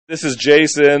This is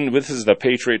Jason. This is the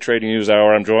Patriot Trading News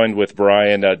Hour. I'm joined with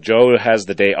Brian. Joe has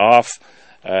the day off,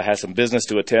 has some business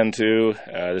to attend to.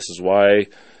 This is why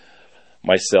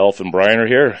myself and Brian are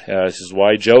here. This is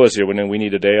why Joe is here. When we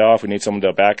need a day off, we need someone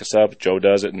to back us up. Joe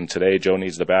does it, and today Joe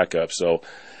needs the backup. So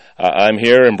I'm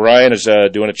here, and Brian is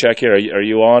doing a check here. Are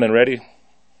you on and ready?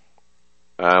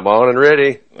 I'm on and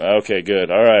ready. Okay,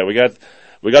 good. All right, we got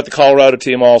the Colorado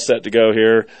team all set to go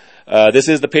here. This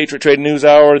is the Patriot Trading News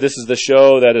Hour. This is the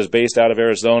show that is based out of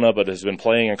Arizona, but has been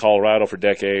playing in Colorado for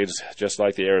decades, just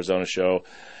like the Arizona show.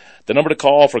 The number to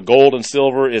call for gold and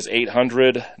silver is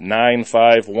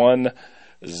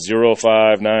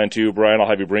 800-951-0592. Brian, I'll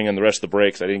have you bring in the rest of the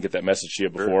breaks. I didn't get that message to you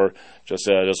before. Sure. Just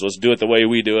let's do it the way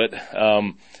we do it.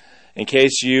 In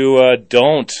case you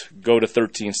don't go to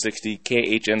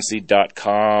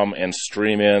 1360khnc.com and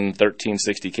stream in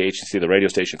 1360 KHNC, the radio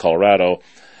station in Colorado,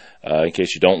 in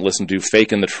case you don't listen to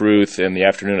Faking the Truth in the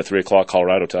afternoon at 3 o'clock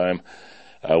Colorado time,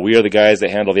 we are the guys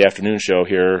that handle the afternoon show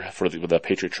here for the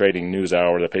Patriot Trading News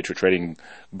Hour, the Patriot Trading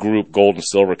Group Gold and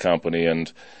Silver Company,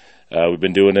 and we've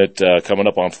been doing it coming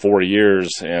up on 4 years,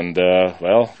 and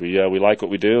we like what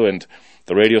we do, and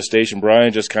the radio station,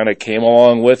 Brian, just kind of came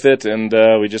along with it, and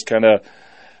we just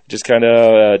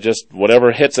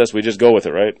whatever hits us, we just go with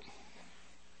it, right?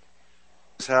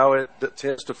 That's how it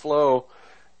tends to flow.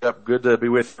 Yep, good to be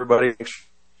with everybody.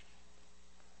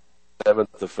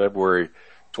 7th of February,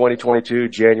 2022,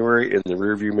 January in the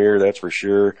rearview mirror, that's for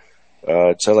sure.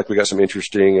 It sounds like we got some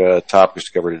interesting topics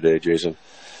to cover today, Jason.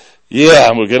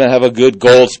 Yeah, we're going to have a good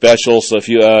gold special, so if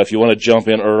you want to jump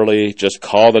in early, just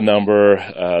call the number.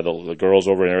 The girls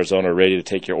over in Arizona are ready to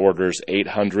take your orders,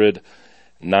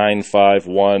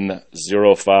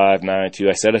 800-951-0592.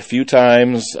 I said a few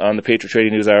times on the Patriot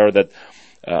Trading News Hour that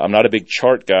I'm not a big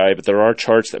chart guy, but there are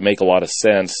charts that make a lot of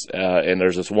sense, and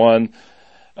there's this one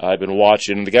I've been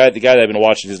watching. The guy that I've been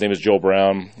watching, his name is Joe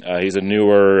Brown. He's a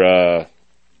newer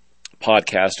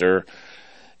podcaster.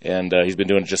 And he's been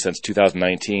doing it just since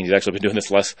 2019. He's actually been doing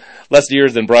this less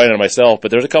years than Brian and myself.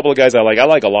 But there's a couple of guys I like. I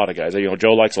like a lot of guys.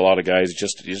 Joe likes a lot of guys. It's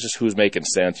just who's making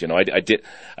sense.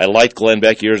 I liked Glenn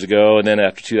Beck years ago, and then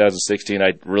after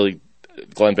 2016,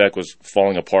 Glenn Beck was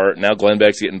falling apart. Now Glenn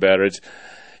Beck's getting better.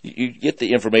 You get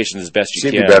the information as best you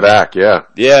can. Seem to be back, yeah.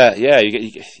 Yeah.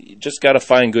 You just got to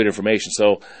find good information.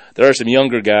 So there are some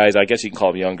younger guys. I guess you can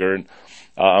call them younger. And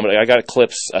I got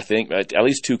clips, I think, at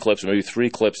least 2 clips, maybe 3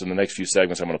 clips in the next few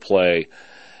segments I'm going to play.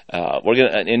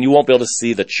 And you won't be able to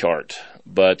see the chart,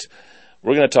 but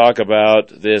we're going to talk about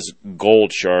this gold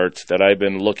chart that I've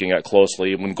been looking at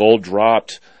closely. When gold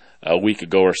dropped a week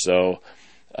ago or so,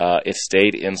 it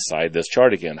stayed inside this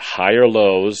chart again. Higher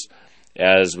lows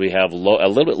as we have a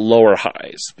little bit lower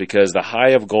highs, because the high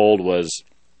of gold was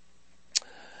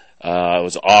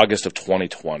August of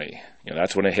 2020.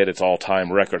 That's when it hit its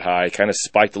all-time record high. Kind of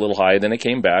spiked a little high, and then it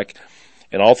came back.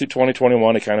 And all through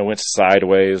 2021, it kind of went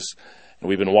sideways. And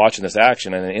we've been watching this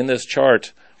action. And in this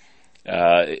chart,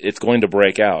 it's going to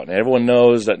break out. And everyone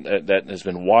knows that has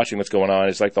been watching what's going on.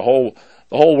 It's like the whole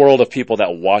world of people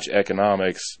that watch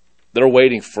economics, they're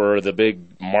waiting for the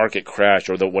big market crash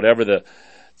or whatever the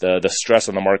stress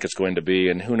on the market's going to be,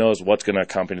 and who knows what's going to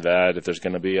accompany that, if there's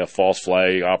going to be a false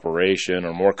flag operation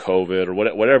or more COVID or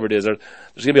whatever it is. There's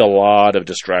going to be a lot of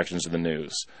distractions in the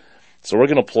news. So we're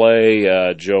going to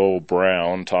play Joe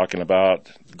Brown talking about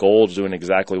gold's doing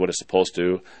exactly what it's supposed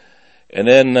to. And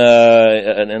then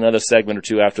another segment or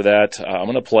two after that, I'm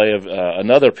going to play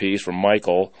another piece from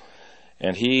Michael,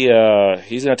 and he's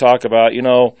going to talk about,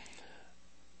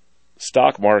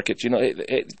 stock markets,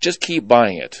 just keep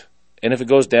buying it. And if it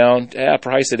goes down,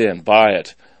 price it in, buy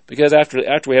it. Because after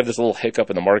we have this little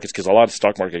hiccup in the markets, because a lot of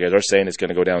stock market guys are saying it's going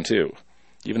to go down too,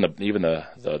 even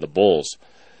the bulls.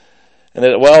 And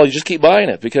then, you just keep buying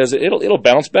it because it'll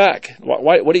bounce back. What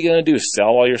are you going to do? Sell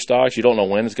all your stocks? You don't know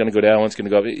when it's going to go down, when it's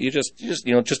going to go up. You just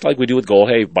just like we do with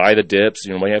gold. Hey, buy the dips.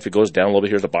 If it goes down a little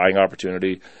bit, here's a buying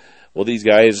opportunity. Well, these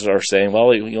guys are saying,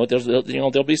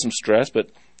 there'll be some stress, but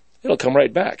it'll come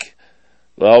right back.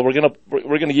 Well, we're gonna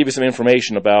give you some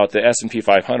information about the S&P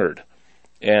 500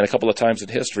 and a couple of times in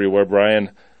history where,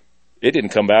 Brian, it didn't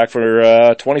come back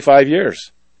for 25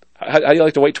 years. How do you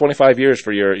like to wait 25 years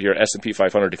for your S&P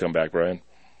 500 to come back, Brian?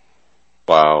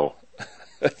 Wow.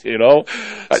 So,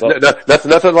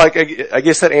 nothing like, I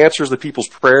guess that answers the people's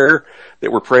prayer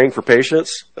that we're praying for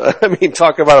patience.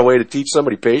 Talk about a way to teach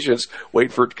somebody patience,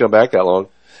 wait for it to come back that long.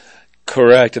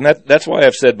 Correct, and that's why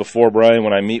I've said before, Brian,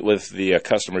 when I meet with the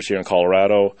customers here in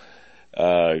Colorado,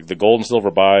 the gold and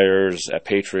silver buyers at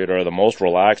Patriot are the most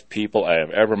relaxed people I have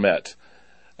ever met.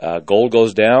 Gold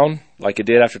goes down like it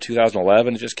did after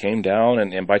 2011. It just came down,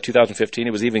 and by 2015,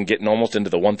 it was even getting almost into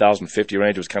the 1,050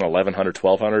 range. It was kind of 1,100,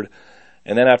 1,200.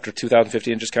 And then after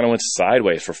 2015, it just kind of went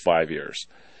sideways for 5 years.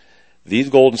 These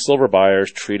gold and silver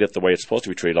buyers treat it the way it's supposed to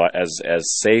be treated, as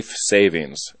safe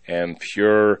savings and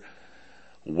pure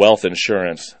wealth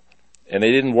insurance. And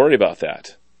they didn't worry about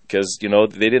that because,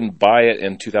 they didn't buy it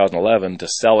in 2011 to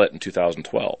sell it in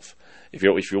 2012. If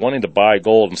you're wanting to buy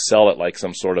gold and sell it like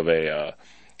some sort of a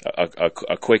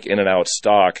quick in and out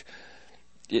stock,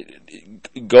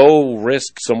 go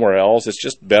risk somewhere else. It's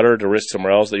just better to risk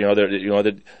somewhere else. That's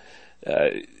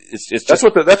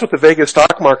what the Vegas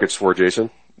stock market's for, Jason.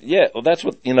 Yeah, well, that's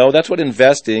what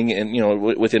investing, and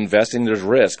with investing there's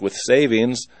risk. With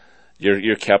savings,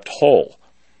 you're kept whole.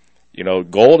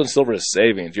 Gold and silver is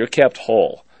savings. You're kept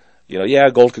whole.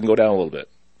 Gold can go down a little bit,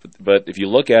 but if you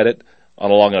look at it on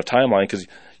a long enough timeline, because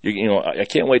I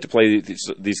can't wait to play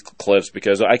these clips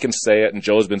because I can say it, and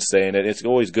Joe's been saying it. It's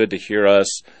always good to hear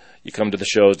us. You come to the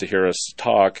shows to hear us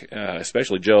talk,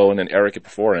 especially Joe and then Eric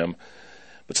before him.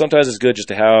 But sometimes it's good just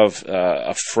to have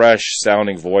a fresh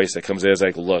sounding voice that comes in as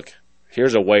like, look,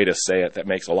 here's a way to say it that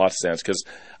makes a lot of sense. Because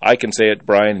I can say it,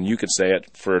 Brian, and you can say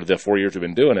it for the 4 years we've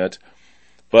been doing it.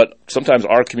 But sometimes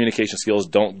our communication skills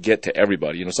don't get to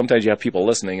everybody. Sometimes you have people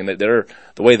listening, and the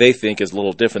way they think is a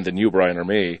little different than you, Brian, or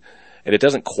me. And it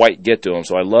doesn't quite get to them.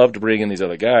 So I love to bring in these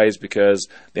other guys because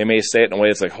they may say it in a way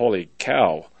that's like, holy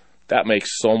cow, that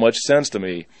makes so much sense to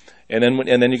me. And then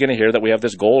you're going to hear that we have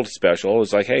this gold special.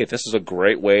 It's like, hey, this is a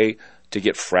great way to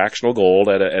get fractional gold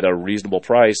at a reasonable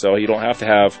price. So you don't have to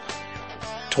have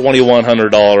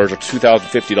 $2,100 or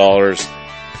 $2,050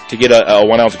 to get a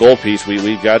 1 ounce gold piece.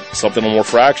 We've got something more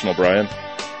fractional, Brian.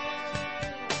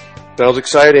 Sounds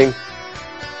exciting.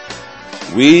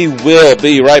 We will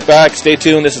be right back. Stay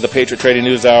tuned. This is the Patriot Trading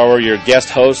News Hour. Your guest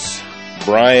hosts,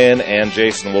 Brian and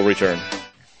Jason, will return.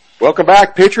 Welcome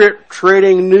back, Patriot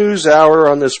Trading News Hour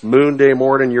on this Moon Day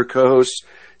morning. Your co-hosts,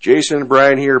 Jason and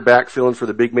Brian here, back filling for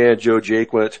the big man, Joe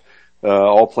Jaquint.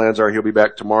 All plans are he'll be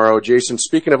back tomorrow. Jason,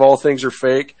 speaking of all things are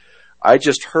fake, I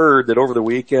just heard that over the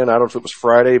weekend, I don't know if it was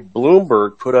Friday,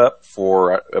 Bloomberg put up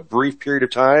for a brief period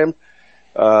of time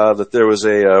that there was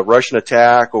a Russian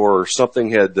attack or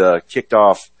something had kicked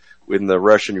off in the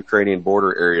Russian-Ukrainian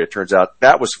border area. It turns out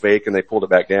that was fake, and they pulled it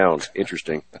back down.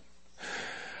 Interesting.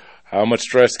 How much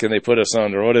stress can they put us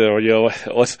under?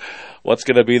 What's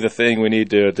going to be the thing we need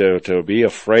to be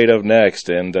afraid of next?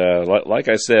 And like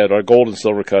I said, our gold and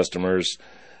silver customers,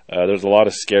 there's a lot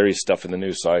of scary stuff in the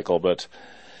news cycle, but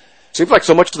seems like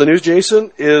so much of the news,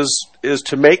 Jason, is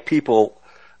to make people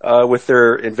with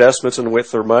their investments and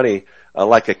with their money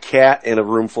like a cat in a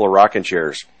room full of rocking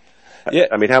chairs. Yeah,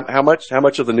 I mean, how much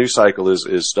of the news cycle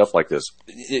is stuff like this?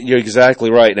 You're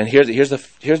exactly right. And here's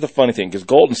the funny thing, because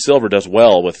gold and silver does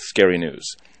well with scary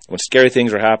news. When scary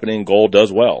things are happening, gold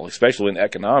does well. Especially when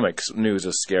economics news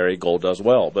is scary, gold does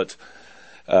well. But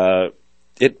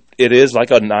it is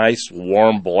like a nice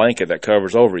warm blanket that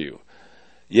covers over you.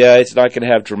 Yeah, it's not going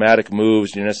to have dramatic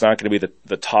moves. It's not going to be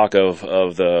the talk of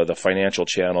the financial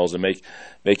channels and make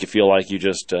you feel like you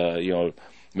just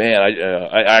man,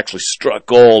 I actually struck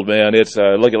gold, man. It's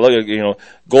look at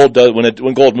gold does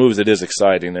when gold moves, it is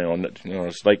exciting.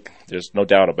 It's like there's no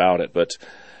doubt about it. But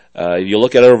if you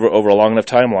look at it over a long enough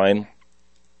timeline,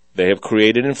 they have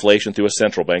created inflation through a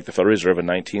central bank, the Federal Reserve, in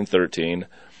 1913,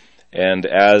 and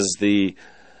as the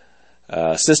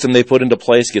system they put into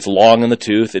place gets long in the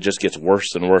tooth, it just gets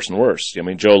worse and worse and worse. I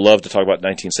mean, Joe loved to talk about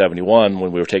 1971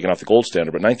 when we were taking off the gold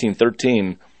standard, but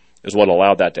 1913 is what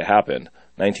allowed that to happen.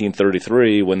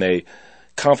 1933, when they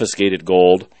confiscated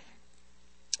gold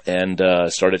and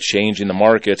started changing the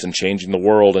markets and changing the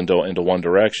world into one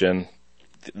direction,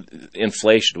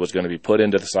 inflation was going to be put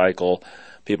into the cycle.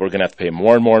 People are going to have to pay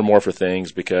more and more and more for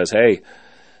things because, hey,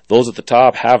 those at the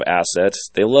top have assets.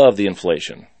 They love the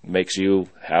inflation. It makes you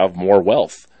have more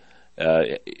wealth.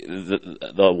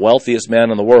 The wealthiest man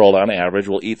in the world, on average,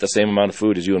 will eat the same amount of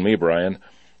food as you and me, Brian,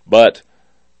 but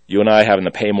you and I having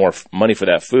to pay more money for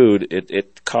that food,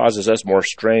 it causes us more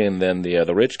strain than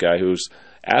the rich guy whose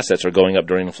assets are going up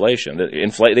during inflation.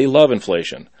 They love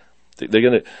inflation. They're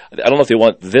gonna. I don't know if they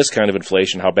want this kind of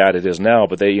inflation, how bad it is now,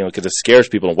 but they, because it scares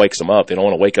people and wakes them up. They don't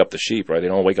want to wake up the sheep, right? They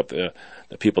don't want to wake up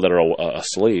the people that are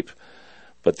asleep.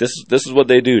 But this is what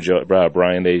they do,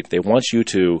 Brian. They want you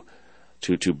to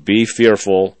be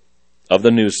fearful of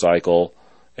the news cycle.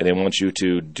 And they want you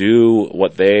to do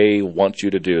what they want you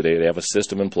to do. They have a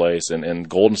system in place, and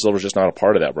gold and silver is just not a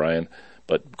part of that, Brian.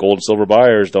 But gold and silver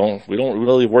buyers we don't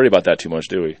really worry about that too much,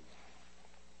 do we?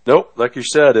 Nope. Like you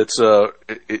said, it's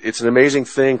an amazing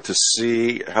thing to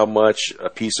see how much a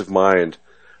peace of mind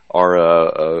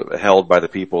are held by the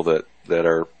people that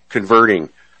are converting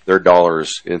their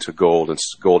dollars into gold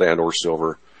and or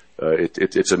silver.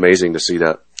 It's amazing to see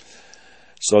that.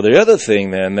 So the other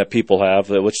thing then that people have,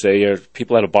 which say are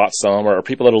people that have bought some, or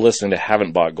people that are listening that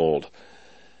haven't bought gold.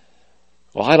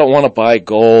 Well, I don't want to buy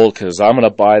gold because I'm going to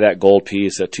buy that gold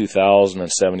piece at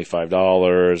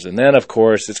 $2,075, and then of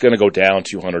course it's going to go down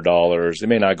 $200. It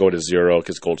may not go to zero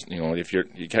because gold's, if you're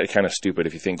kind of stupid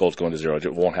if you think gold's going to zero,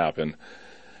 it won't happen.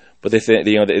 But they think,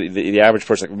 the average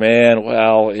person's like, man,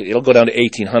 well, it'll go down to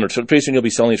 1,800. So pretty soon you'll be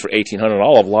selling these for 1,800, and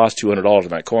I'll have lost $200 in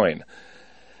that coin.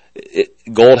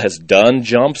 Gold has done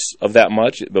jumps of that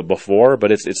much before,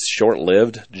 but it's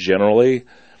short-lived generally.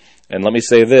 And let me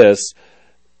say this.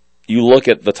 You look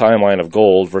at the timeline of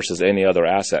gold versus any other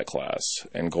asset class,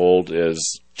 and gold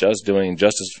is just doing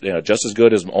just as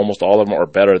good as almost all of them, or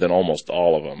better than almost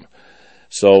all of them.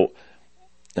 So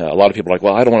a lot of people are like,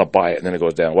 well, I don't want to buy it, and then it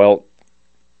goes down. Well,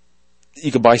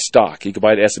 you could buy stock, you could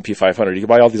buy the S&P 500, you could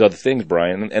buy all these other things,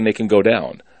 Brian, and they can go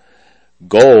down.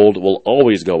 Gold will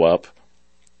always go up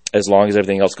as long as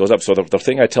everything else goes up. So the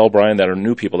thing I tell Brian that are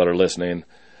new people that are listening,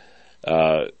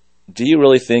 do you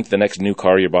really think the next new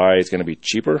car you buy is going to be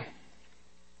cheaper?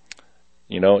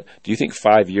 Do you think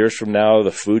 5 years from now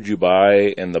the food you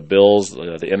buy and the bills,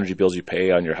 the energy bills you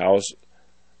pay on your house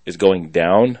is going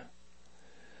down?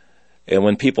 And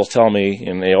when people tell me,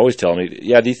 and they always tell me,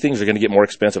 yeah, these things are going to get more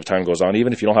expensive as time goes on,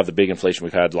 even if you don't have the big inflation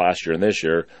we've had last year and this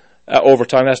year, over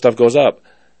time that stuff goes up.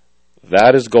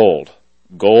 That is gold.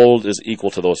 Gold is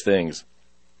equal to those things.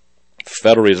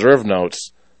 Federal Reserve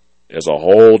notes is a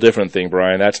whole different thing,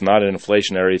 Brian. That's not an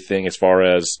inflationary thing as far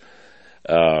as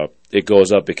it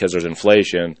goes up because there's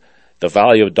inflation. The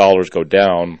value of dollars go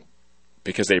down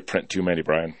because they print too many,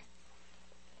 Brian.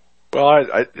 Well,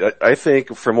 I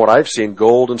think from what I've seen,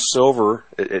 gold and silver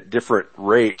at different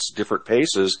rates, different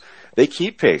paces, they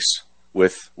keep pace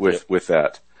with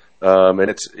that. And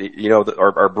it's,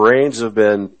 our brains have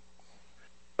been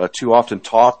too often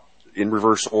taught in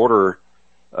reverse order.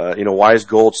 Why is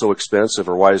gold so expensive,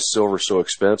 or why is silver so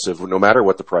expensive? No matter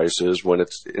what the price is, when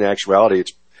it's in actuality,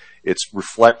 it's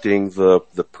reflecting the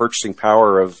purchasing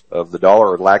power of the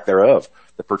dollar, or lack thereof,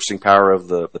 the purchasing power of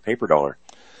the paper dollar.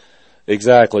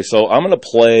 Exactly. So I'm going to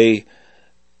play,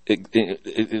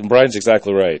 and Brian's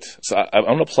exactly right. So I'm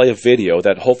going to play a video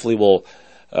that hopefully will,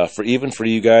 for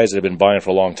you guys that have been buying for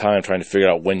a long time, trying to figure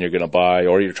out when you're going to buy,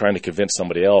 or you're trying to convince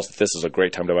somebody else that this is a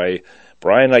great time to buy.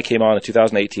 Brian and I came on in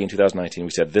 2018, 2019.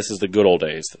 We said, this is the good old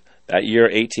days. That year,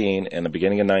 18, and the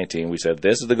beginning of 19, we said,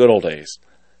 this is the good old days.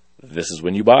 This is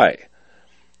when you buy.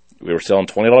 We were selling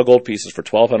 $20 gold pieces for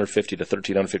 $1,250 to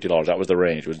 $1,350. That was the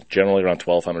range. It was generally around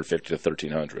 $1,250 to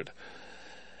 $1,300.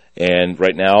 And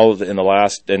right now, in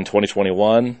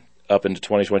 2021 up into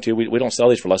 2022, we don't sell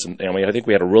these for less than. I think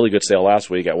we had a really good sale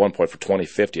last week at one point for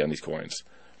 $20.50 on these coins.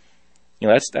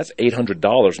 That's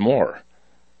 $800 more.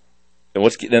 And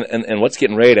what's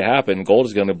getting ready to happen? Gold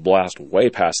is going to blast way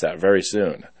past that very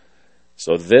soon.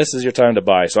 So this is your time to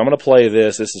buy. So I'm going to play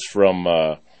this. This is from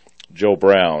Joe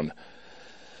Brown.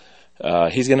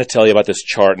 He's going to tell you about this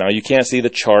chart. Now, you can't see the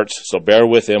charts, so bear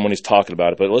with him when he's talking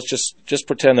about it. But let's just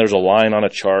pretend there's a line on a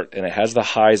chart, and it has the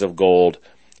highs of gold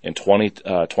in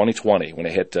 2020 when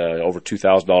it hit over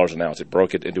 $2,000 an ounce. It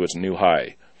broke it into its new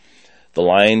high. The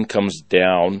line comes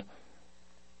down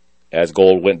as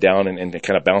gold went down and it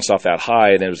kind of bounced off that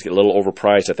high, and it was a little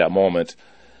overpriced at that moment.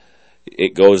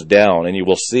 It goes down, and you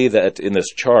will see that in this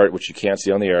chart, which you can't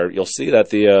see on the air, you'll see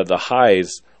that the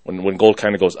highs, when gold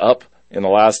kind of goes up in the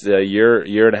last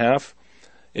year and a half,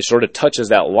 it sort of touches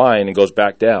that line and goes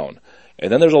back down. And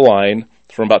then there's a line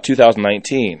from about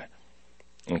 2019,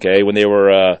 okay, when they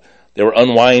were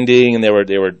unwinding, and they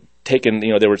were taking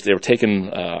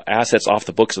taking assets off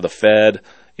the books of the Fed.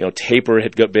 Taper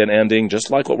had been ending, just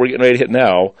like what we're getting ready to hit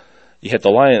now. You hit the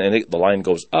line, and the line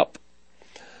goes up.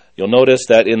 You'll notice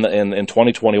that in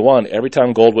 2021, every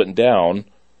time gold went down,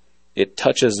 it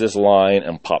touches this line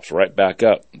and pops right back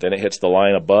up. Then it hits the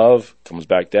line above, comes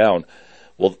back down.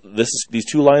 Well, these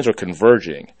two lines are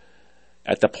converging.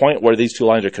 At the point where these two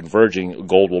lines are converging,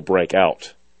 gold will break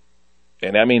out.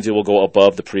 And that means it will go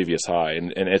above the previous high.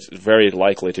 And it's very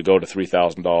likely to go to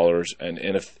 $3,000. And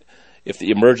if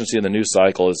the emergency in the news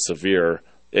cycle is severe,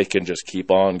 it can just keep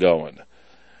on going.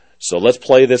 So let's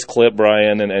play this clip,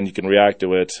 Brian, and you can react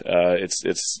to it.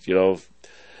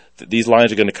 These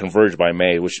lines are going to converge by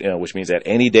May, which means that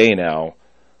any day now,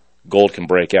 gold can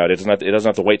break out. It doesn't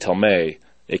have to wait till May.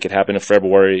 It could happen in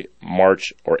February,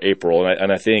 March, or April.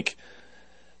 And I think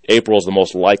April is the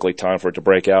most likely time for it to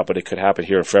break out, but it could happen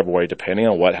here in February, depending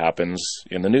on what happens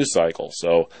in the news cycle.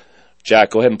 So, Jack,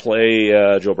 go ahead and play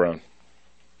Joe Brown.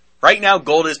 Right now,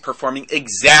 gold is performing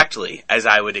exactly as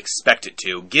I would expect it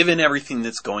to, given everything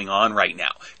that's going on right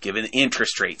now, given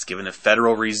interest rates, given the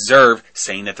Federal Reserve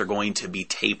saying that they're going to be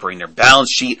tapering their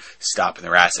balance sheet, stopping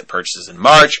their asset purchases in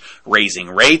March, raising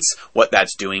rates, what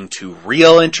that's doing to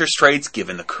real interest rates,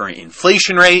 given the current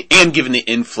inflation rate, and given the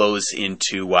inflows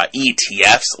into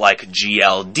ETFs like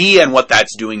GLD and what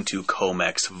that's doing to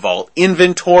COMEX vault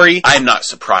inventory. I'm not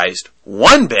surprised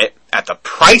one bit at the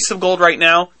price of gold right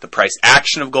now, the price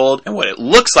action of gold, and what it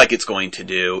looks like it's going to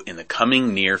do in the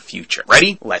coming near future.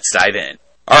 Ready? Let's dive in.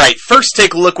 Alright, first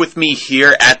take a look with me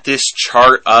here at this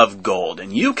chart of gold.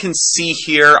 And you can see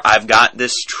here, I've got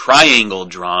this triangle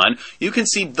drawn. You can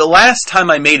see the last time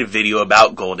I made a video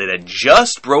about gold, it had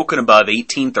just broken above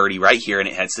 1830 right here, and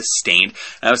it had sustained.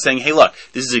 And I was saying, hey look,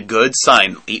 this is a good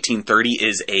sign. 1830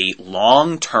 is a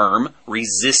long-term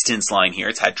resistance line here.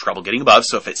 It's had trouble getting above,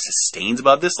 so if it sustains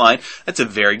above this line, that's a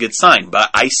very good sign. But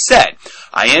I said,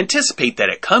 I anticipate that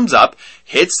it comes up,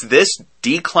 hits this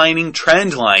declining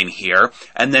trend line here,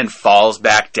 and then falls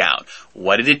back down.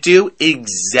 What did it do?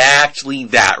 Exactly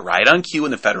that. Right on cue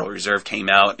when the Federal Reserve came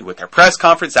out with their press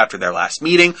conference after their last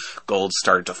meeting, gold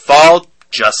started to fall,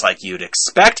 just like you'd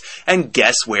expect, and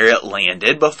guess where it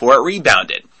landed before it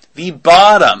rebounded? The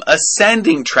bottom,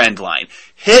 ascending trend line,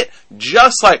 hit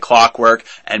just like clockwork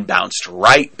and bounced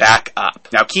right back up.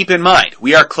 Now keep in mind,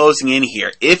 we are closing in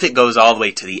here. If it goes all the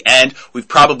way to the end, we've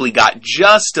probably got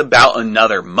just about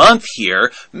another month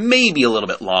here, maybe a little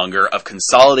bit longer, of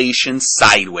consolidation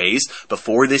sideways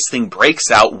before this thing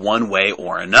breaks out one way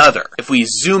or another. If we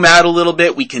zoom out a little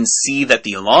bit, we can see that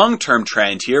the long-term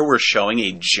trend here, we're showing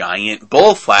a giant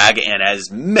bull flag, and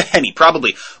as many,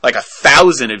 probably like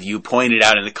 1,000 of you pointed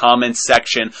out in the comments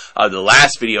section of the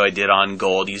last video I did on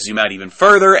gold, you zoom out even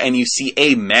further and you see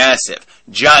a massive,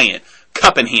 giant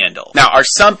cup and handle. Now, are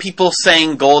some people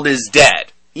saying gold is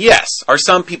dead? Yes. Are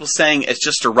some people saying it's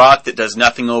just a rock that does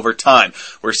nothing over time?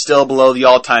 We're still below the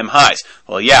all-time highs.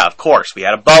 Well, yeah, of course. We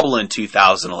had a bubble in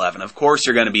 2011. Of course,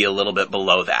 you're going to be a little bit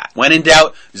below that. When in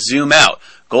doubt, zoom out.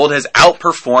 Gold has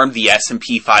outperformed the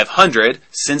S&P 500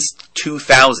 since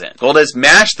 2000. Gold has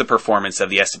matched the performance of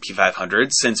the S&P 500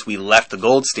 since we left the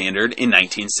gold standard in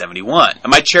 1971.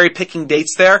 Am I cherry picking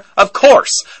dates there? Of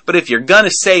course. But if you're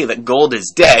gonna say that gold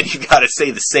is dead, you gotta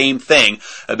say the same thing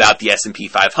about the S&P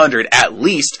 500, at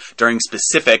least during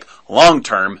specific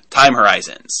long-term time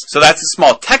horizons. So that's a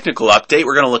small technical update.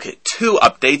 We're gonna look at two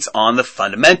updates on the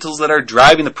fundamentals that are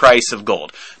driving the price of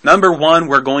gold. Number one,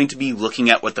 we're going to be looking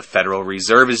at what the Federal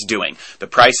Reserve is doing. The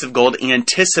price of gold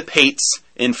anticipates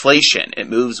inflation. It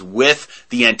moves with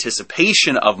the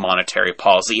anticipation of monetary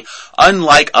policy.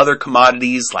 Unlike other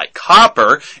commodities like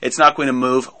copper, it's not going to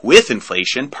move with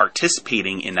inflation,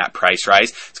 participating in that price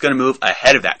rise. It's going to move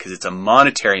ahead of that because it's a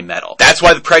monetary metal. That's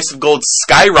why the price of gold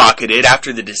skyrocketed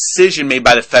after the decision made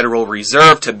by the Federal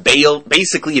Reserve to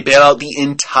basically bail out the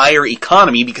entire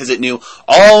economy, because it knew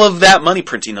all of that money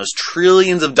printing, those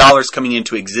trillions of dollars coming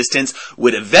into existence,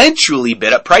 would eventually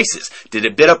bid up prices. Did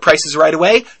it bid up prices right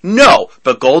away? No.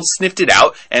 But gold sniffed it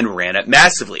out and ran it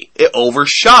massively. It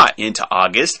overshot into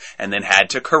August and then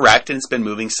had to correct, and it's been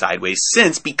moving sideways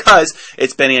since because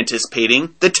it's been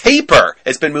anticipating the taper.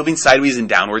 It's been moving sideways and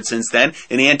downward since then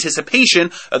in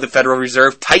anticipation of the Federal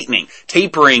Reserve tightening,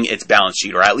 tapering its balance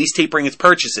sheet, or at least tapering its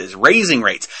purchases, raising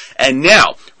rates. And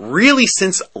now, really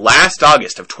since last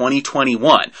August of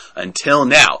 2021 until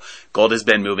now, gold has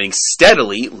been moving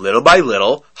steadily, little by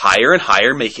little, higher and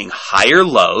higher, making higher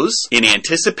lows in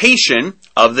anticipation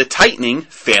of the tightening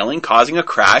failing, causing a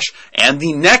crash, and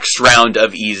the next round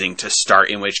of easing to start,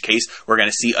 in which case we're going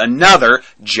to see another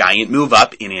giant move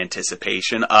up in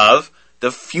anticipation of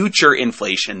the future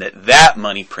inflation that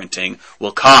money printing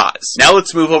will cause. Now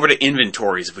let's move over to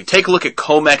inventories. If we take a look at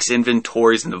COMEX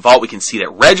inventories in the vault, we can see that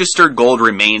registered gold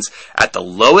remains at the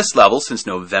lowest level since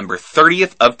November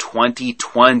 30th of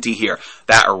 2020 here.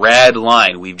 That red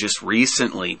line, we've just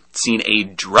recently seen a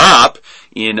drop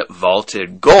in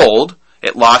vaulted gold.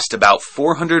 It lost about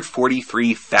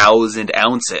 443,000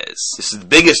 ounces. This is the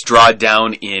biggest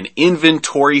drawdown in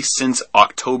inventory since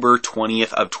October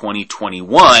 20th of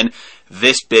 2021.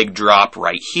 This big drop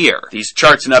right here. These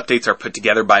charts and updates are put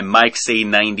together by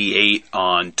MikeSay98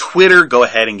 on Twitter. Go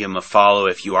ahead and give him a follow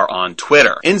if you are on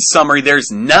Twitter. In summary,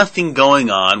 there's nothing going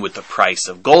on with the price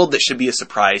of gold that should be a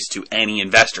surprise to any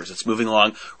investors. It's moving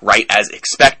along right as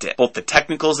expected. Both the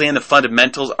technicals and the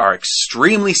fundamentals are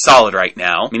extremely solid right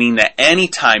now, meaning that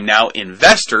anytime now,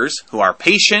 investors who are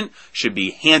patient should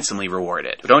be handsomely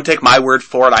rewarded. But don't take my word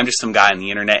for it. I'm just some guy on the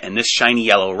internet, and this shiny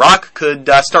yellow rock could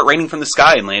start raining from the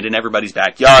sky and land in everybody's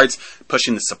backyards,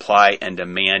 pushing the supply and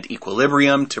demand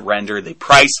equilibrium to render the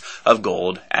price of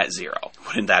gold at zero.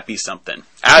 Wouldn't that be something?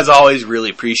 As always, really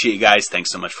appreciate you guys.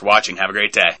 Thanks so much for watching. Have a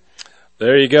great day.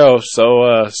 There you go.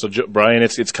 So Brian,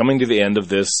 it's coming to the end of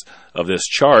this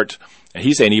chart. And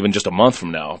he's saying even just a month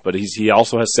from now, but he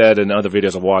also has said in other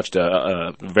videos I've watched,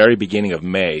 very beginning of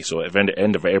May, so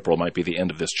end of April might be the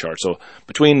end of this chart. So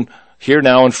between here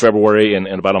now and February and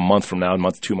about a month from now,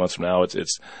 2 months from now,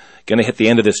 it's going to hit the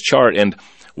end of this chart. And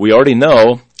we already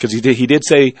know, because he did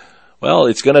say, well,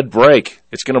 it's going to break.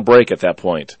 It's going to break at that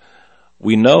point.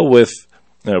 We know with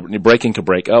breaking can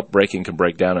break up, breaking can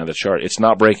break down on the chart. It's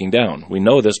not breaking down. We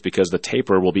know this because the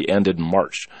taper will be ended in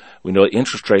March. We know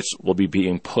interest rates will be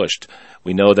being pushed.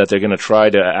 We know that they're going to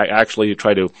try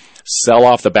to sell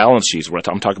off the balance sheets.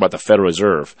 I'm talking about the Federal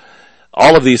Reserve.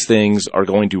 All of these things are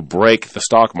going to break the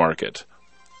stock market.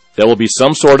 There will be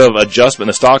some sort of adjustment in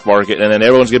the stock market, and then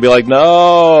everyone's going to be like,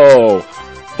 no,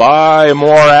 buy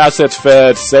more assets,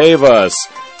 Fed, save us.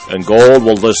 And gold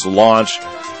will just launch.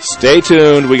 Stay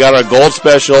tuned. We got our gold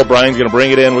special. Brian's going to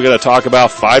bring it in. We're going to talk about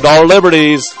 $5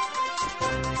 liberties.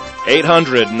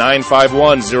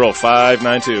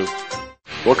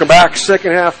 800-951-0592. Welcome back.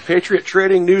 Second half Patriot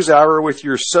Trading News Hour with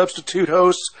your substitute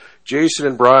hosts, Jason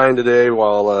and Brian today,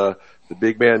 while the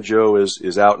big man Joe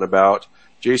is out and about.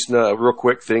 Jason, a real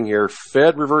quick thing here.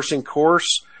 Fed reversing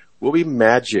course will be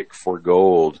magic for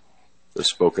gold. This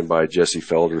spoken by Jesse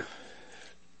Felder.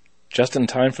 Just in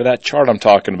time for that chart I'm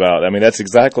talking about. I mean, that's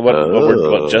exactly what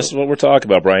we're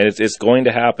talking about, Brian. It's going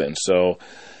to happen. So,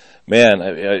 man,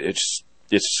 it's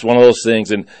one of those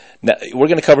things. And now, we're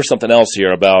going to cover something else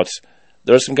here about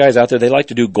there are some guys out there, they like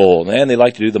to do gold, and they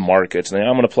like to do the markets. And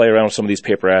I'm going to play around with some of these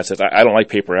paper assets. I don't like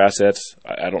paper assets.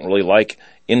 I don't really like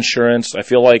insurance. I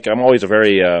feel like I'm always a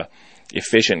very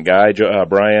efficient guy,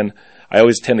 Brian. I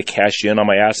always tend to cash in on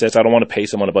my assets. I don't want to pay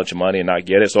someone a bunch of money and not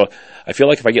get it. So I feel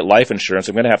like if I get life insurance,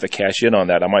 I'm going to have to cash in on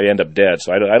that. I might end up dead.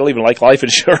 So I don't even like life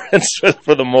insurance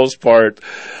for the most part.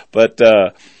 But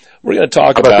we're going to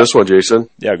talk about this one, Jason.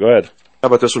 Yeah, go ahead. How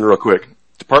about this one real quick?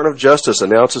 Department of Justice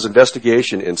announces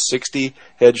investigation in 60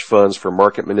 hedge funds for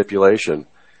market manipulation.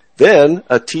 Then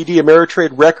a TD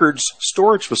Ameritrade Records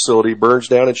storage facility burns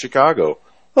down in Chicago.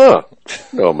 Huh.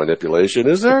 No manipulation,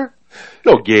 is there?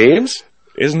 No games.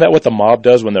 Isn't that what the mob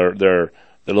does when their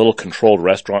little controlled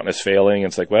restaurant is failing?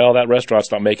 It's like, well, that restaurant's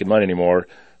not making money anymore.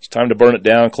 It's time to burn it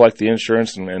down, collect the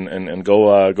insurance, and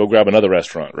go grab another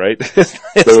restaurant, right?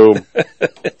 Boom.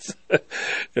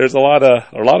 There's a lot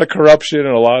of corruption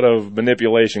and a lot of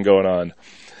manipulation going on.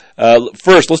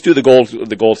 First, let's do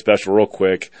the gold special real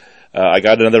quick. I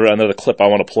got another clip I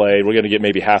want to play. We're going to get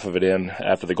maybe half of it in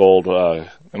after the gold, and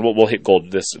we'll hit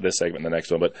gold this segment, the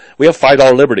next one. But we have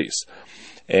 $5 liberties.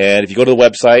 And if you go to the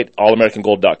website,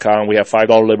 allamericangold.com, we have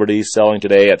 $5 liberties selling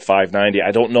today at $5.90.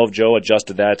 I don't know if Joe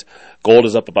adjusted that. Gold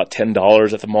is up about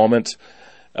 $10 at the moment,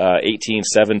 18,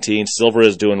 17. Silver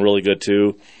is doing really good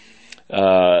too.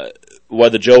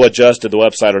 Whether Joe adjusted the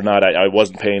website or not, I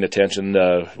wasn't paying attention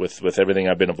with everything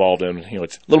I've been involved in. You know,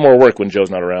 it's a little more work when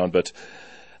Joe's not around, but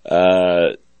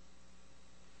we're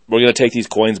going to take these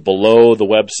coins below the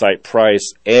website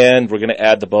price, and we're going to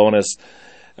add the bonus.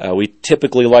 We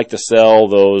typically like to sell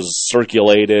those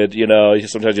circulated,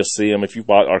 sometimes you'll see them if you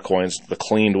bought our coins, the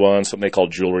cleaned ones, something they call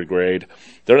jewelry grade.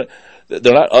 They're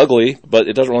not ugly, but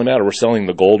it doesn't really matter. We're selling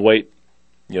the gold weight.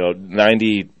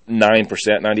 99%,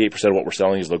 98% of what we're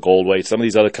selling is the gold weight. Some of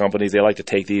these other companies, they like to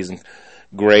take these and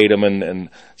grade them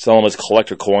and sell them as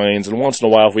collector coins. And once in a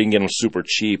while, if we can get them super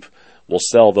cheap, we'll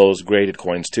sell those graded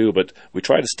coins too. But we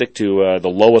try to stick to the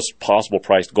lowest possible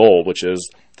priced gold, which is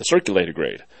the circulated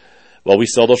grade. Well, we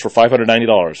sell those for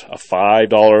 $590. A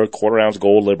 $5 quarter-ounce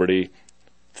gold Liberty,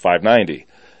 $590.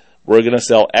 We're going to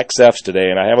sell XFs today,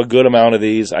 and I have a good amount of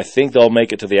these. I think they'll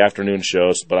make it to the afternoon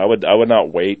shows, but I would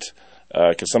not wait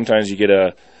because sometimes you get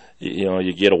a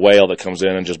whale that comes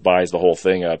in and just buys the whole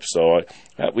thing up. So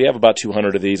we have about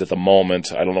 200 of these at the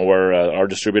moment. I don't know where our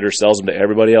distributor sells them to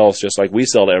everybody else, just like we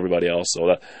sell to everybody else.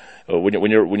 So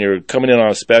when you're coming in on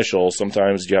a special,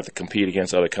 sometimes you have to compete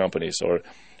against other companies. So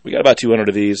we got about 200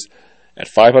 of these at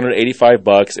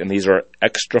 $585, and these are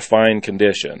extra fine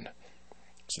condition.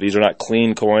 So these are not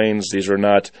clean coins. These are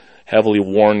not heavily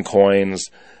worn coins.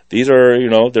 These are,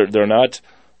 they're not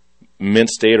mint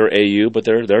state or AU, but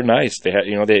they're nice.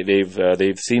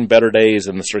 They've seen better days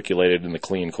than the circulated and the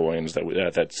clean coins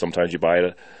that sometimes you buy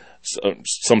at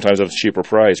sometimes at a cheaper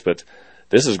price. But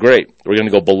this is great. We're going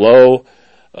to go below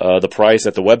the price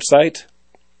at the website,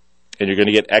 and you're going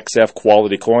to get XF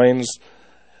quality coins,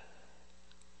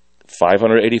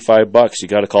 $585. You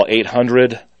got to call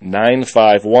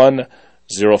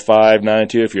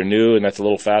 800-951-0592 if you're new, and that's a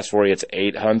little fast for you. It's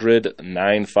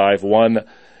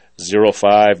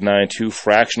 800-951-0592.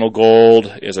 Fractional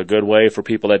gold is a good way for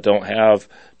people that don't have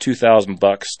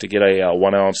 $2,000 to get a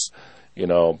 1 ounce,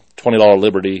 $20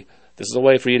 Liberty. This is a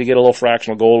way for you to get a little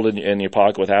fractional gold in your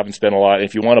pocket with having spent a lot.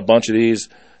 If you want a bunch of these,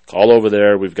 call over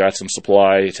there. We've got some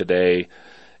supply today,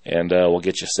 and we'll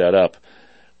get you set up.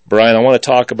 Brian, I'm going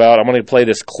to play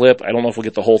this clip. I don't know if we'll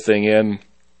get the whole thing in.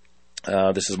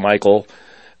 This is Michael,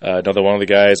 another one of the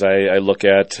guys I look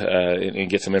at and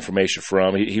get some information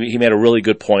from. He made a really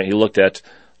good point. He looked at,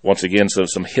 once again,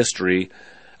 some history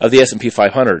of the S&P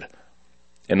 500.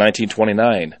 In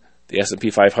 1929, the S&P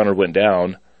 500 went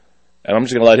down, and I'm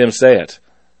just going to let him say it.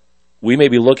 We may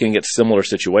be looking at similar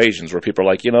situations where people are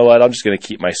like, you know what, I'm just going to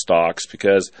keep my stocks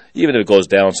because even if it goes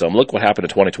down some, look what happened in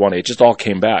 2020. It just all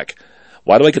came back.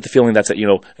 Why do I get the feeling that's,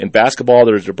 in basketball,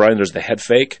 there's the head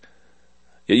fake.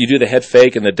 You do the head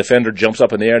fake and the defender jumps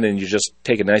up in the air and then you just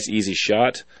take a nice easy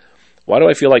shot. Why do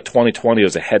I feel like 2020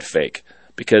 was a head fake?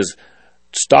 Because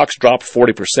stocks dropped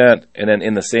 40% and then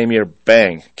in the same year,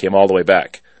 bang, came all the way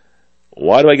back.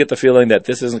 Why do I get the feeling that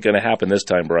this isn't going to happen this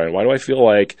time, Brian? Why do I feel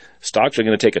like stocks are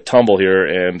going to take a tumble here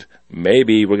and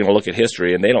maybe we're going to look at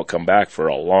history and they don't come back for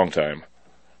a long time?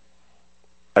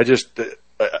 I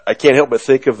can't help but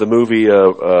think of the movie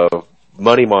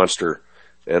Money Monster,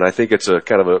 and I think it's a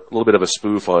kind of a little bit of a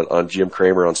spoof on Jim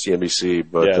Cramer on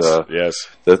CNBC. But yes.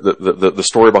 The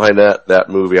story behind that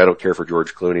movie, I don't care for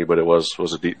George Clooney, but it was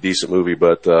a decent movie.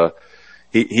 But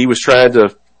he was trying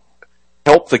to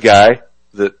help the guy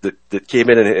that came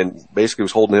in and basically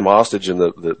was holding him hostage in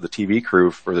the TV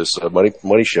crew for this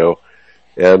money show.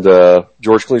 And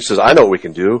George Clooney says, "I know what we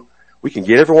can do. We can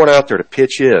get everyone out there to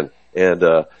pitch in and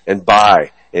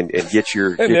buy and get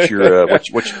your what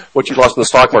you lost in the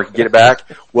stock market, get it back."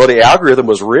 Well, the algorithm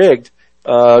was rigged,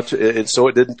 and so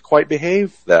it didn't quite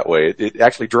behave that way. It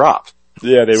actually dropped.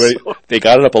 Yeah, they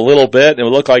got it up a little bit, and it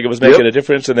looked like it was making a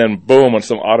difference, and then boom, when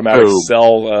some automatic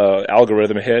sell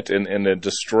algorithm hit and then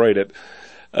destroyed it.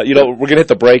 We're going to hit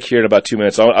the break here in about 2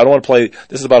 minutes. I don't want to play.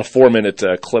 This is about a 4-minute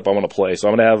clip I want to play. So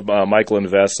I'm going to have Michael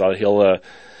invest. He'll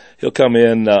come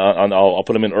in. I'll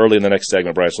put him in early in the next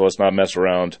segment, Bryce. So let's not mess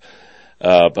around.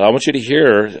 But I want you to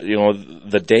hear,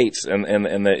 the dates and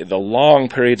the long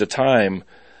periods of time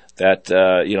that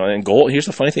and gold. Here's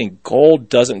the funny thing: gold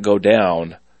doesn't go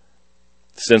down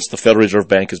since the Federal Reserve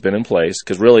Bank has been in place.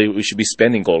 Because really, we should be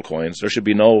spending gold coins. There should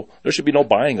be no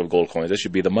buying of gold coins. There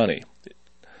should be the money.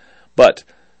 But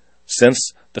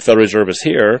since the Federal Reserve is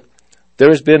here, there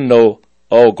has been no,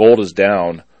 gold is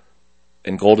down,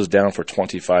 and gold is down for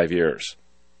 25 years.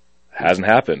 Hasn't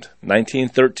happened.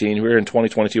 1913, we're in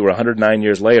 2022, we're 109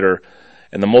 years later,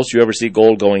 and the most you ever see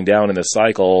gold going down in this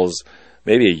cycle is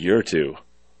maybe a year or two.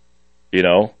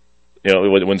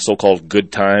 When so-called good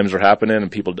times are happening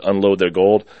and people unload their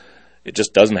gold, it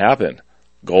just doesn't happen.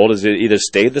 Gold has either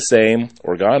stayed the same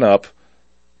or gone up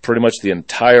pretty much the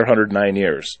entire 109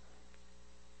 years.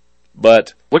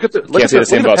 But look at can't say the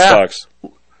same about stocks.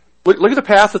 Look at the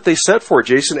path that they set for it,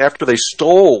 Jason. After they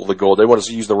stole the gold, they want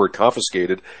to use the word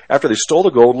confiscated. After they stole the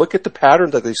gold, look at the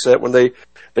pattern that they set when they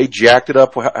jacked it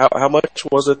up. How much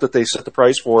was it that they set the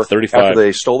price for? 35. After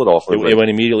they stole it all from it went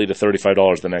immediately to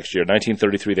 $35 the next year.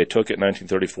 1933, they took it.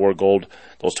 1934, gold.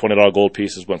 Those $20 gold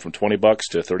pieces went from $20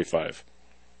 to $35.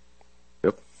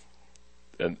 Yep.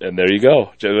 And there you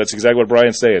go. That's exactly what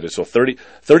Brian's saying. So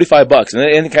 $35,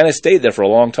 and it kind of stayed there for a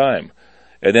long time.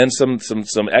 And then some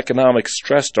economic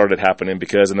stress started happening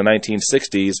because in the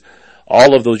 1960s,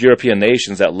 all of those European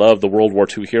nations that loved the World War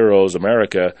II heroes,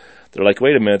 America, they're like,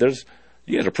 wait a minute,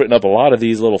 you guys are printing up a lot of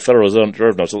these little Federal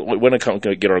Reserve notes. When are we going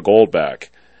to get our gold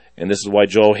back? And this is why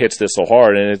Joe hits this so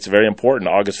hard, and it's very important.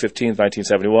 August 15th,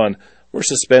 1971, we're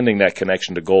suspending that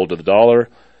connection to gold to the dollar.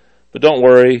 But don't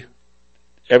worry,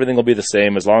 everything will be the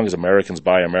same as long as Americans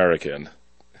buy American.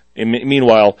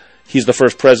 Meanwhile, he's the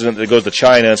first president that goes to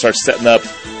China and starts setting up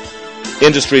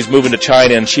industries moving to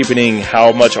China and cheapening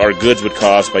how much our goods would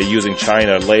cost by using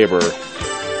China labor.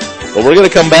 But we're going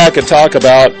to come back and talk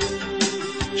about,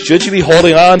 should you be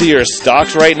holding on to your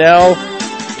stocks right now?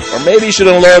 Or maybe you should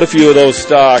unload a few of those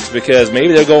stocks because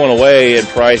maybe they're going away in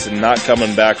price and not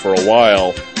coming back for a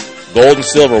while. Gold and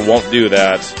silver won't do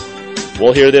that.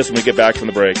 We'll hear this when we get back from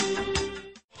the break.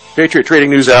 Patriot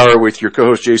Trading News Hour with your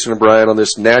co-host Jason and Brian on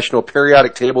this National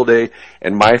Periodic Table Day,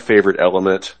 and my favorite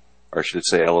element, or I should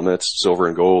say elements, silver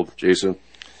and gold. Jason?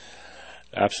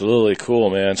 Absolutely cool,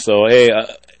 man. So, hey,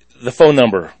 the phone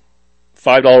number,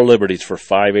 $5 Liberties for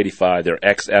 $5.85. They're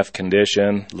XF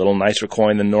condition, a little nicer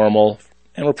coin than normal,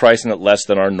 and we're pricing it less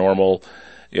than our normal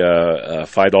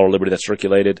 $5 Liberty that's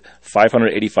circulated.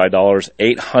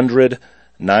 $585.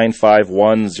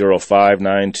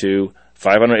 800-951-0592.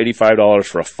 $585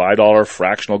 for a $5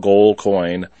 fractional gold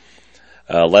coin,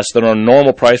 less than our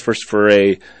normal price for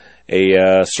a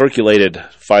circulated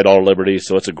 $5 Liberty.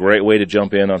 So it's a great way to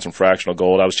jump in on some fractional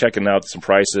gold. I was checking out some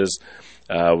prices.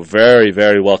 Very,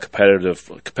 very well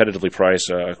competitively priced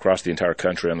across the entire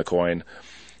country on the coin.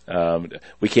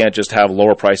 We can't just have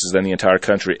lower prices than the entire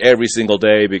country every single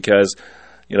day because,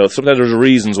 sometimes there's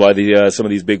reasons why some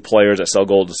of these big players that sell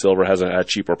gold and silver has a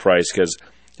cheaper price, because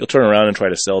you'll turn around and try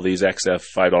to sell these XF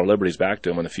 $5 Liberties back to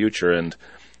them in the future, and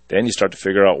then you start to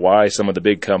figure out why some of the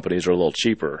big companies are a little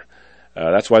cheaper.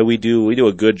 That's why we do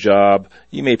a good job.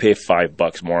 You may pay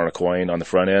 $5 more on a coin on the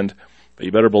front end, but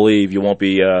you better believe you won't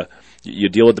be. You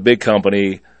deal with the big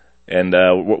company, and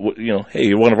hey,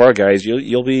 you're one of our guys.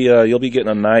 You'll be getting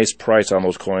a nice price on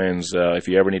those coins if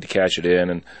you ever need to cash it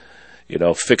in and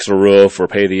fix a roof or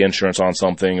pay the insurance on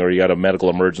something, or you got a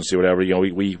medical emergency, whatever.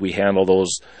 We handle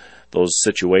those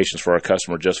situations for our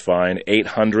customer just fine.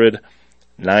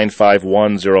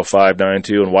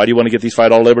 800-951-0592. And why do you want to get these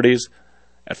 $5 Liberties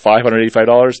at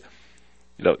 $585?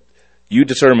 You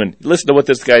determine. Listen to what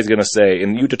this guy's going to say,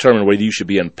 and you determine whether you should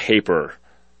be in paper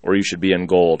or you should be in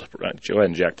gold. Right, go ahead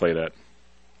and Jack, play that.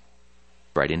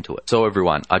 Right into it. So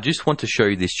everyone, I just want to show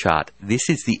you this chart.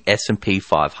 This is the S&P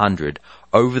 500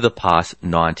 over the past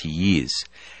 90 years.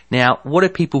 Now, what do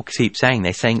people keep saying?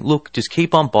 They're saying, look, just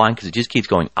keep on buying because it just keeps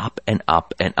going up and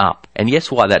up and up. And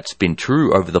yes, why that's been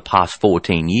true over the past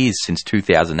 14 years since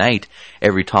 2008.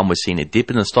 Every time we've seen a dip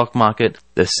in the stock market,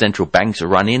 the central banks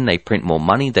run in, they print more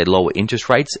money, they lower interest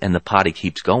rates, and the party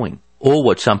keeps going. Or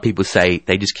what some people say,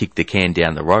 they just kick the can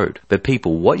down the road. But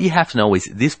people, what you have to know is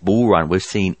this bull run we've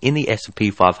seen in the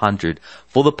S&P 500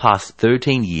 for the past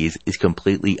 13 years is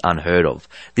completely unheard of.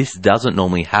 This doesn't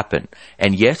normally happen.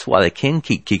 And yes, while they can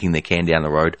keep kicking the can down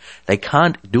the road, they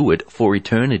can't do it for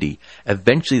eternity.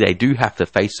 Eventually they do have to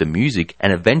face the music,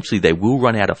 and eventually they will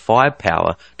run out of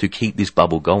firepower to keep this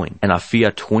bubble going. And I fear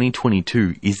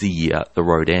 2022 is the year the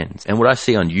road ends. And what I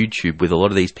see on YouTube with a lot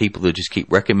of these people that just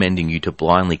keep recommending you to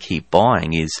blindly keep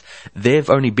buying is they've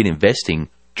only been investing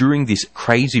during this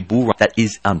crazy bull run that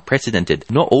is unprecedented.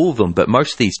 Not all of them, but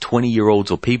most of these 20-year-olds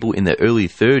or people in their early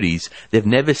 30s, they've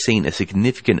never seen a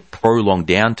significant prolonged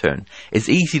downturn. It's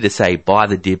easy to say buy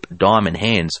the dip, diamond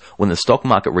hands, when the stock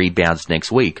market rebounds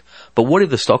next week. But what if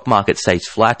the stock market stays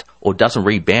flat or doesn't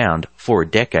rebound for a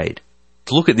decade?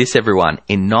 To look at this, everyone,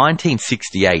 in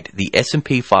 1968, the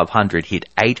S&P 500 hit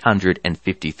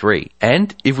 853.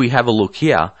 And if we have a look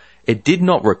here, it did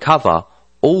not recover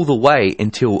all the way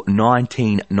until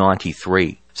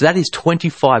 1993. So that is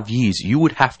 25 years you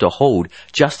would have to hold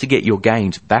just to get your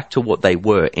gains back to what they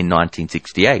were in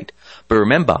 1968. But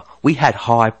remember, we had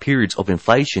high periods of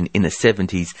inflation in the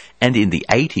 70s and in the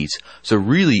 80s. So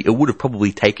really, it would have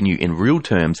probably taken you in real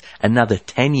terms another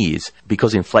 10 years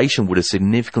because inflation would have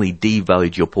significantly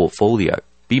devalued your portfolio.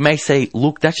 But you may say,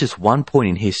 look, that's just one point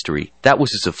in history. That was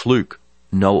just a fluke.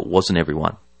 No, it wasn't,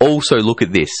 everyone. Also, look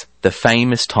at this. The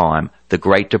famous time, the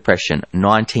Great Depression,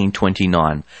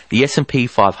 1929. The S&P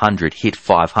 500 hit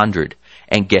 500.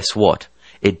 And guess what?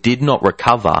 It did not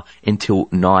recover until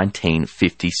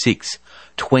 1956.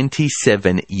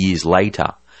 27 years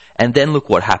later. And then look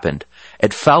what happened.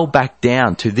 It fell back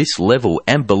down to this level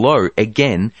and below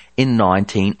again in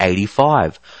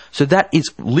 1985. So that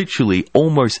is literally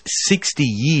almost 60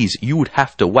 years you would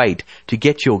have to wait to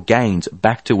get your gains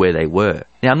back to where they were.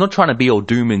 Now, I'm not trying to be all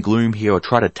doom and gloom here or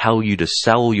try to tell you to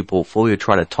sell your portfolio,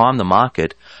 try to time the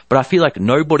market, but I feel like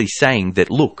nobody's saying that,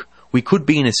 look, we could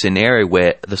be in a scenario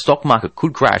where the stock market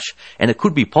could crash and it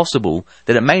could be possible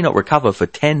that it may not recover for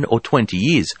 10 or 20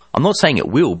 years. I'm not saying it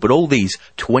will, but all these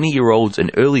 20-year-olds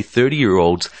and early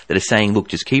 30-year-olds that are saying, look,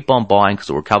 just keep on buying because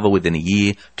it'll recover within a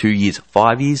year, 2 years,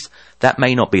 5 years, that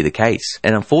may not be the case.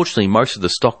 And unfortunately, most of the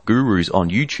stock gurus on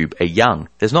YouTube are young.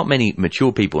 There's not many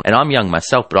mature people. And I'm young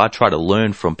myself, but I try to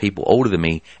learn from people older than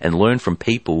me and learn from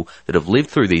people that have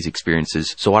lived through these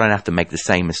experiences so I don't have to make the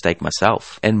same mistake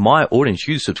myself. And my audience,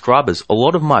 you subscribers, a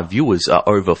lot of my viewers are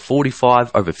over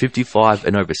 45, over 55,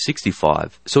 and over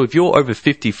 65. So if you're over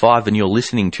 55 and you're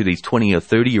listening to these 20 or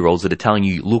 30-year-olds that are telling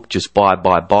you, look, just buy,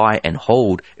 and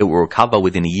hold, it will recover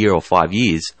within a year or 5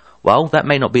 years, well, that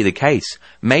may not be the case.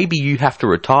 Maybe you have to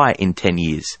retire in 10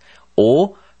 years.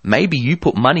 Or maybe you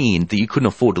put money in that you couldn't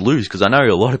afford to lose. Because I know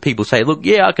a lot of people say, look,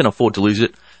 yeah, I can afford to lose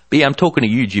it. But yeah, I'm talking to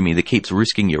you, Jimmy, that keeps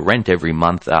risking your rent every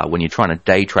month when you're trying to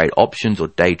day trade options or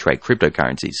day trade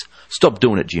cryptocurrencies. Stop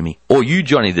doing it, Jimmy. Or you,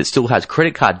 Johnny, that still has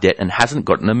credit card debt and hasn't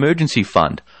got an emergency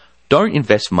fund. Don't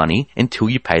invest money until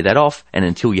you pay that off and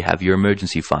until you have your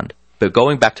emergency fund. But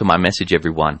going back to my message,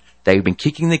 everyone, they've been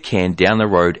kicking the can down the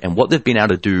road, and what they've been able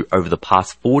to do over the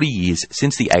past 40 years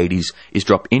since the 80s is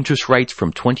drop interest rates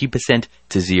from 20%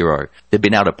 to 0. They've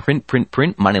been able to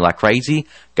print money like crazy.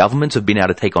 Governments have been able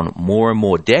to take on more and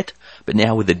more debt, but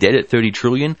now with the debt at 30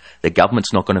 trillion, the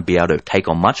government's not going to be able to take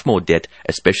on much more debt,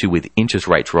 especially with interest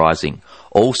rates rising.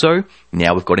 Also,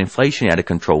 now we've got inflation out of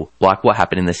control, like what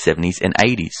happened in the 70s and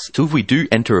 80s. So if we do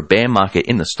enter a bear market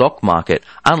in the stock market,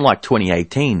 unlike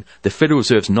 2018, the Federal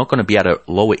Reserve's not going to be able to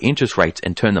lower interest rates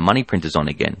and turn the money printers on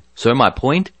again. So my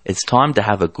point, it's time to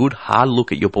have a good hard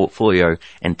look at your portfolio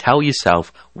and tell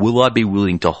yourself, will I be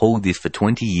willing to hold this for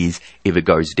 20 years if it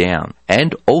goes down?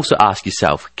 And also ask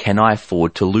yourself, can I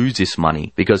afford to lose this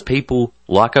money? Because people,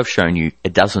 like I've shown you,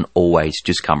 it doesn't always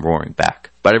just come roaring back.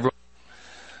 But everyone...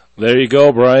 There you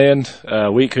go, Brian.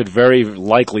 We could very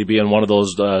likely be in one of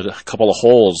those couple of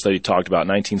holes that you talked about,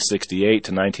 1968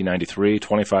 to 1993,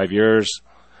 25 years,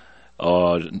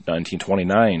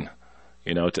 1929,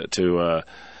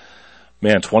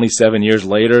 27 years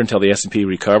later until the S&P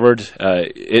recovered.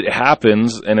 It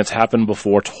happens, and it's happened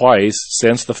before twice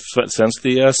since the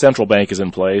central bank is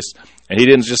in place. And he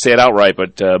didn't just say it outright,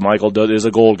 but Michael is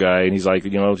a gold guy, and he's like,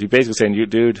 he's basically saying, "You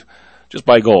dude, just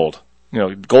buy gold."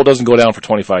 Gold doesn't go down for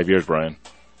 25 years, Brian.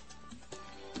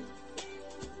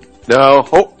 No.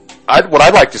 What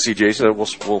I'd like to see, Jason,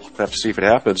 we'll have to see if it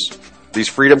happens. These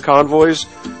freedom convoys,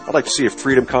 I'd like to see a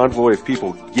freedom convoy of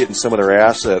people getting some of their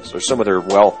assets or some of their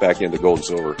wealth back into gold and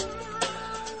silver.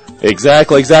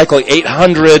 Exactly.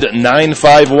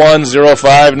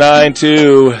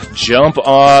 800-951-0592. Jump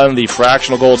on the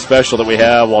fractional gold special that we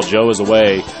have while Joe is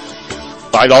away.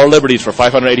 $5 Liberties for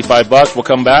 $585. We'll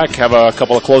come back, have a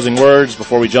couple of closing words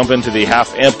before we jump into the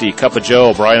half-empty Cup of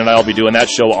Joe. Brian and I will be doing that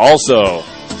show also.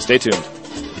 Stay tuned.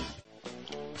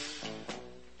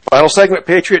 Final segment,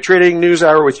 Patriot Trading News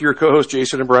Hour with your co-host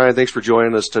Jason and Brian. Thanks for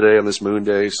joining us today on this Moon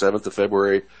Day, 7th of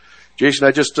February. Jason,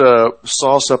 I just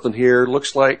saw something here.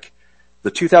 Looks like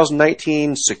the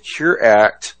 2019 Secure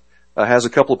Act has a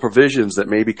couple of provisions that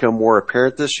may become more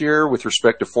apparent this year with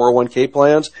respect to 401k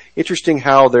plans. Interesting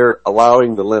how they're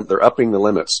they're upping the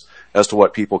limits as to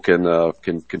what people can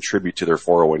contribute to their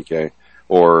 401k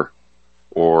or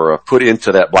put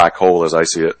into that black hole, as I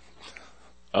see it.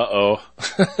 Uh-oh.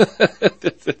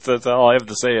 That's all I have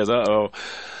to say is uh-oh.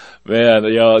 Man,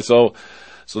 so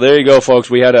there you go, folks.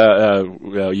 We had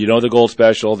the gold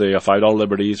special, the $5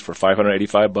 Liberties for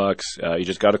 $585. You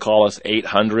just got to call us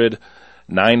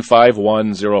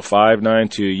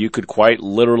 800-951-0592. You could quite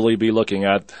literally be looking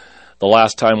at the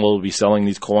last time we'll be selling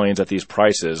these coins at these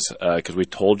prices, because we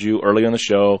told you early in the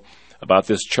show about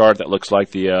this chart that looks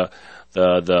like the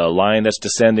line that's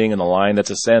descending and the line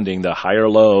that's ascending, the higher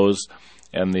lows,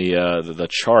 and the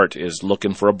chart is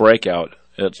looking for a breakout.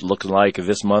 It's looking like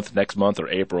this month, next month, or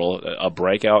April, a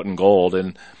breakout in gold,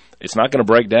 and it's not going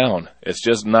to break down. It's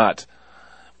just not.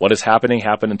 What is happened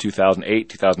in 2008,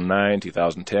 2009,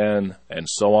 2010, and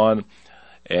so on,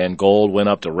 and gold went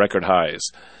up to record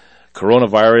highs.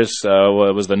 Coronavirus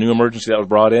was the new emergency that was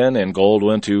brought in, and gold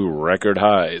went to record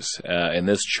highs. And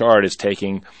this chart is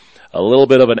taking a little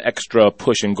bit of an extra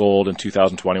push in gold in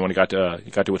 2020 when it got to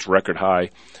its record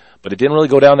high. But it didn't really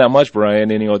go down that much,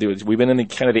 Brian. And, we've been in the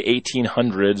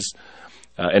 1800s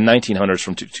and 1900s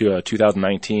from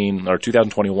 2019 or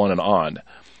 2021 and on.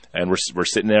 And we're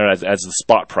sitting there as the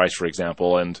spot price, for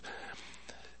example. And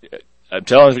I'm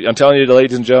telling you,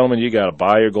 ladies and gentlemen, you got to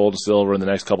buy your gold and silver in the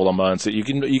next couple of months. You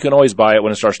can always buy it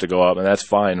when it starts to go up, and that's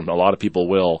fine. A lot of people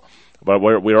will. But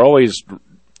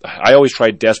I always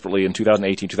tried desperately in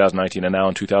 2018, 2019, and now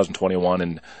in 2021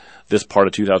 and this part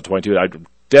of 2022. I'm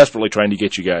desperately trying to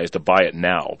get you guys to buy it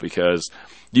now, because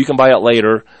you can buy it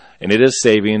later, and it is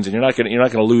savings, and you're not going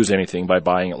to lose anything by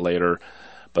buying it later.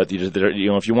 But if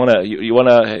you want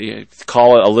to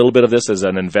call it a little bit of this as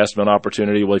an investment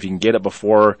opportunity, well, if you can get it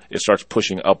before it starts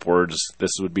pushing upwards,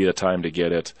 this would be the time to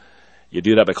get it. You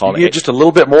do that by calling. You get just a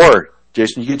little bit more,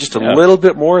 Jason. You get just a little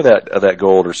bit more of that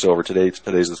gold or silver. Today's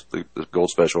the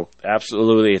gold special.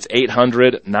 Absolutely. It's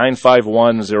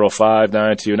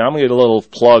 800-951-0592. Now I'm going to get a little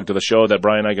plug to the show that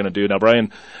Brian and I are going to do. Now,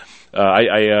 Brian,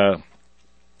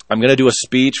 I'm going to do a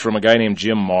speech from a guy named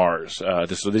Jim Mars.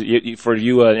 For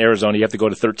you in Arizona, you have to go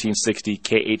to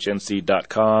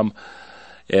 1360khnc.com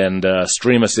and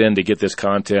stream us in to get this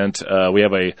content. We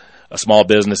have a small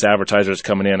business advertiser that's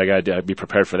coming in. I got to be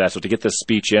prepared for that. So to get this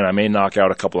speech in, I may knock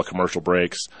out a couple of commercial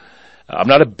breaks. I'm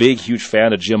not a huge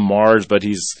fan of Jim Marrs, but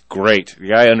he's great. The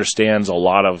guy understands a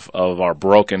lot of our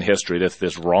broken history,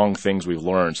 this wrong things we've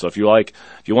learned. So if you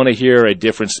want to hear a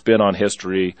different spin on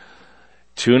history,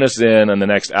 tune us in the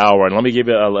next hour. And let me give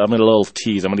you a little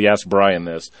tease. I'm going to ask Brian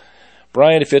this.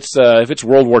 Brian, if it's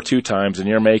World War II times and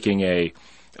you're making a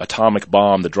atomic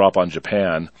bomb to drop on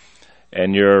Japan,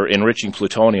 and you're enriching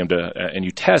plutonium and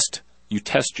you test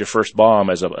your first bomb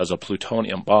as a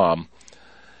plutonium bomb,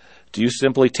 do you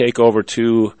simply take over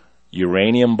 2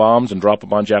 uranium bombs and drop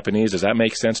them on Japanese? Does that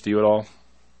make sense to you at all?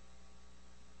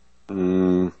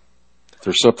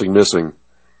 There's something missing.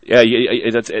 Yeah,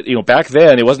 back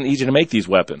then it wasn't easy to make these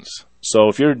weapons. So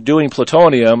if you're doing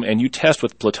plutonium and you test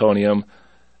with plutonium,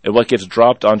 and what gets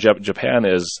dropped on Japan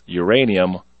is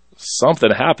uranium,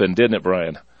 something happened, didn't it,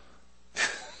 Brian?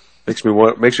 Makes me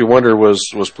wonder, was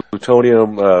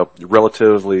plutonium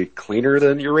relatively cleaner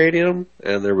than uranium,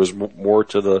 and there was more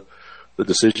to the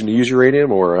decision to use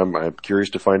uranium, or I'm curious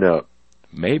to find out.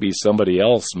 Maybe somebody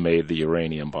else made the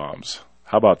uranium bombs.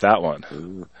 How about that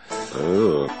one?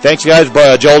 Thanks, guys.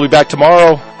 Joe will be back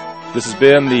tomorrow. This has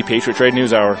been the Patriot Trade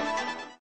News Hour.